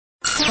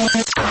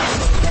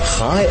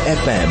High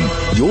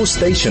FM, your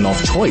station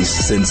of choice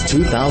since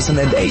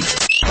 2008.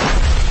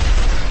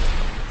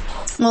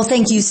 Well,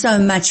 thank you so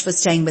much for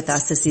staying with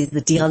us. This is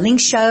the DL Link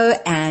Show,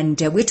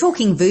 and we're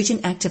talking Virgin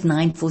Active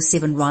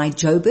 947 Ride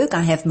Joburg.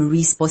 I have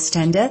Marees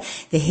Bostander,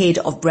 the head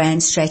of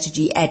brand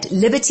strategy at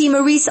Liberty.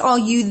 Marees, are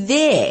you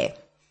there?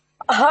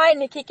 Hi,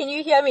 Nikki. Can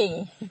you hear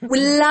me?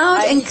 We're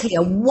loud and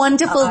clear.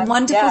 Wonderful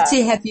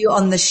to have you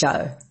on the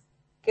show.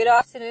 Good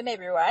afternoon,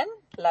 everyone.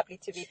 Lovely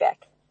to be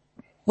back.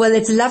 Well,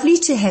 it's lovely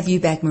to have you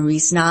back,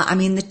 Marees. Now, I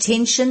mean, the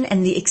tension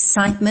and the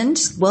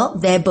excitement, well,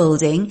 they're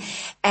building.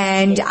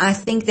 And I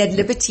think that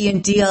Liberty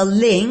and DL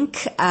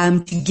Link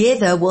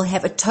together will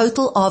have a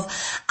total of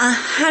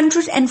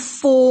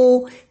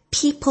 104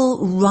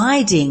 people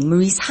riding.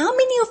 Marees, how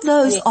many of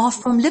those are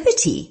from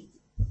Liberty?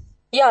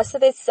 Yeah, so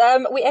there's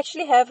we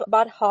actually have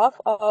about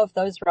half of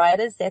those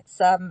riders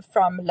that's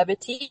from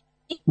Liberty.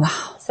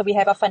 Wow. So we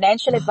have our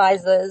financial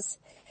advisors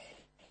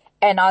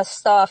and our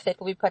staff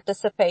that will be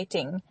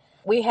participating.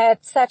 We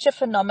had such a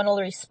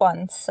phenomenal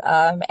response,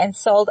 and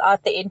sold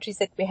out the entries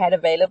that we had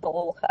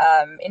available,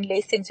 in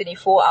less than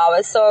 24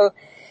 hours. So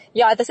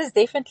yeah, this is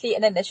definitely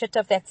an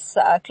initiative that's,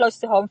 close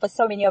to home for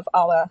so many of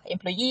our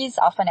employees,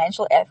 our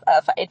financial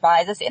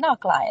advisors and our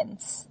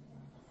clients.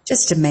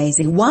 Just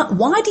amazing.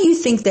 Why do you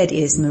think that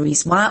is,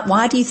 Marees?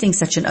 Why do you think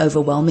such an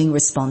overwhelming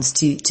response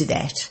to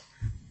that?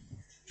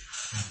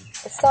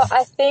 So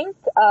I think,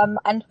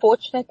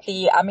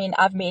 unfortunately, I mean,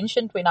 I've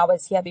mentioned when I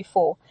was here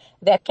before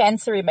that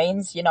cancer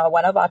remains,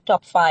 one of our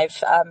top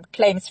 5,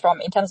 claims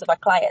in terms of our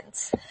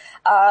clients.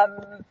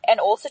 And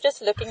also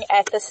just looking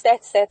at the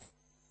stats that,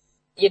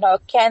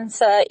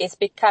 cancer is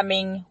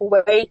becoming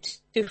way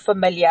too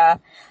familiar.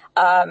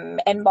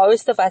 And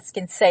most of us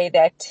can say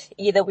that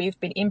either we've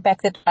been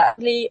impacted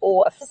badly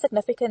or a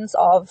significance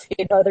of,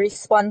 the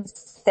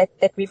response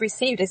that we've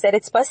received is that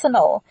it's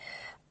personal.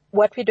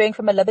 What we're doing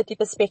from a Liberty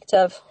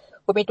perspective,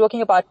 when we're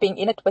talking about being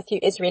in it with you,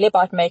 is really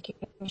about making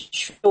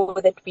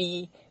sure that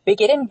we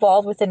get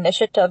involved with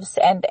initiatives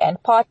and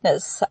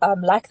partners,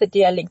 like the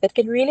DL Link that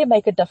can really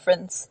make a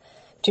difference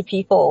to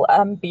people,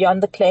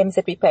 beyond the claims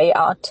that we pay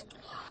out.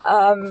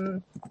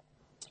 So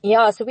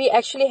we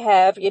actually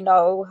have,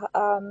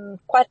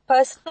 quite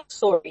personal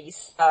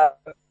stories,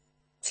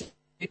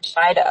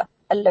 rider,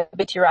 a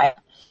Liberty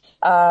rider.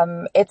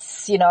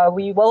 It's,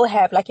 we will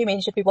have, like you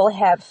mentioned, we will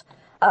have,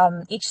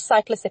 each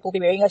cyclist that will be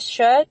wearing a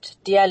shirt,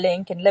 DL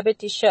Link and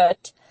Liberty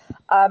shirt.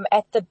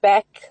 At the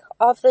back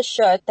of the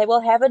shirt, they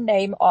will have a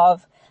name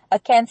of a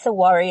cancer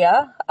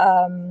warrior,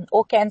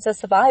 or cancer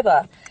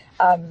survivor,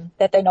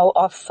 that they know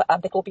of,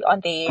 that will be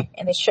on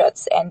in their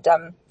shirts. And,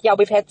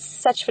 we've had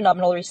such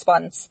phenomenal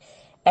response.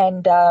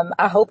 And,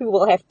 I hope we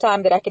will have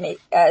time that I can,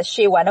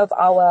 share one of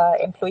our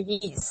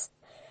employees,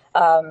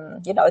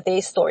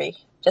 their story,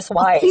 just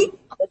why.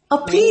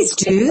 Please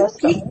do.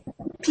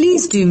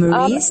 Please do,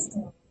 Marees.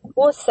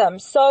 Awesome.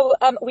 So,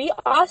 we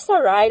asked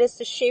our riders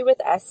to share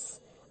with us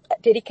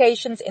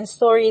dedications and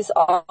stories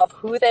of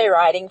who they're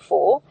riding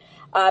for.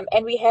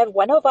 And we have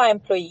one of our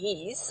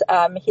employees,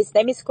 his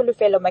name is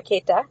Kulufelo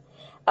Maketa.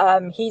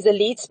 He's a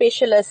lead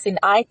specialist in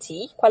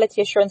IT,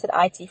 quality assurance in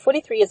IT,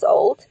 43 years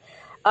old.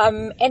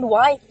 And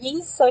why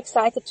he's so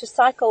excited to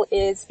cycle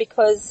is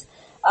because,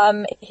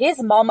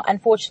 his mom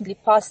unfortunately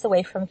passed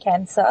away from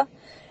cancer.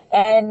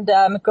 And,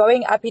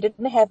 growing up, he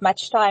didn't have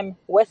much time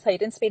with her. He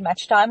didn't spend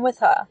much time with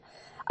her.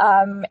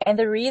 And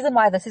the reason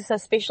why this is so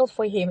special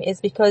for him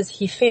is because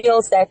he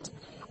feels that,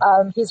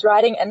 he's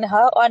riding in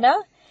her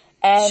honor,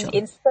 and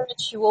in spirit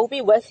she will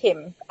be with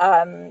him,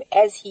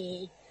 as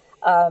he,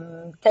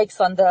 takes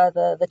on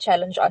the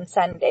challenge on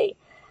Sunday.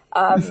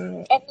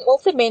 And he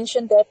also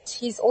mentioned that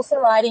he's also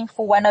riding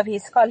for one of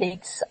his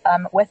colleagues,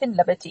 within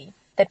Liberty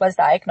that was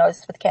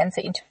diagnosed with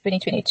cancer in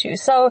 2022.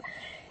 So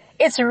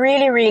it's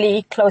really,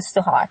 really close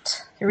to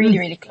heart. Really,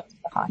 really close.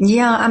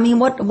 Yeah, I mean,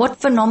 what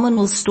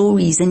phenomenal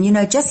stories. And,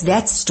 just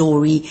that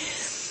story,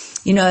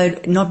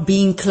 not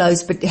being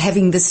close, but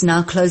having this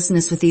now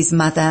closeness with his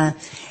mother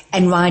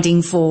and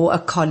riding for a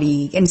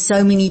colleague, and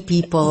so many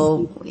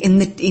people in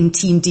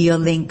Team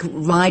DL Link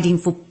riding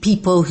for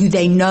people who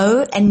they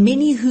know and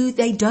many who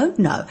they don't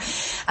know.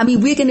 I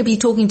mean, we're going to be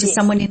talking to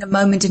someone in a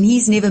moment and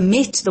he's never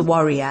met the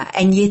warrior,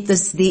 and yet there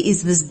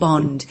is this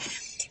bond.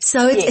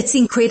 So it's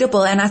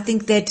incredible. And I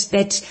think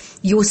that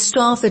your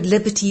staff at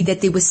Liberty,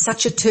 that there was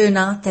such a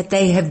turnout, that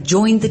they have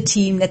joined the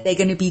team, that they're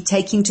going to be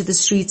taking to the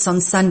streets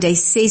on Sunday,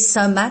 says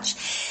so much.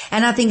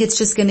 And I think it's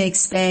just going to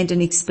expand and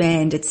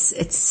expand.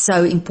 It's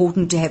so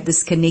important to have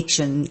this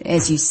connection,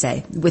 as you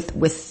say,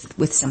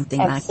 with something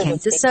like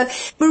cancer. So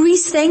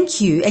Marees, thank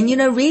you. And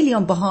really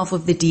on behalf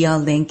of the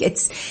DL Link,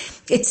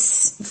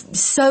 it's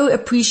so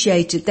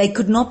appreciated. They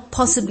could not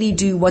possibly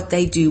do what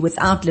they do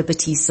without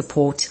Liberty's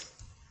support.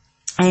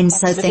 And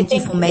so thank you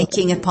for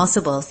making it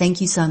possible.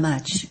 Thank you so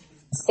much.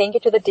 Thank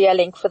you to the DL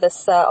Link for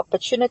this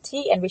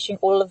opportunity, and wishing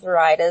all of the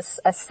riders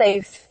a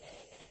safe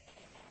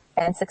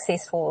and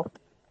successful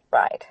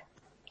ride.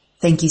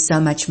 Thank you so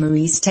much,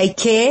 Marees. Take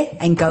care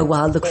and go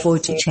well. Look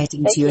forward to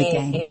chatting to you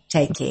again.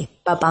 Take care.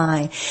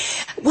 Bye-bye.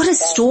 What a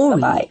story.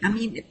 Bye-bye. I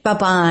mean,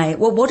 bye-bye.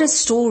 Well, what a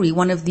story.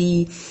 One of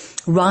the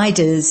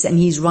riders, and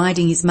he's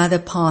riding, his mother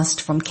passed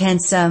from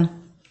cancer,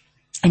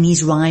 and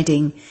he's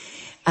riding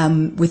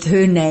with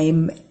her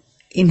name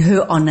in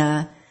her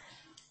honor,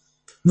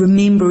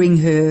 remembering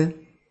her,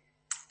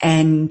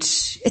 and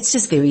it's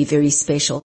just very, very special.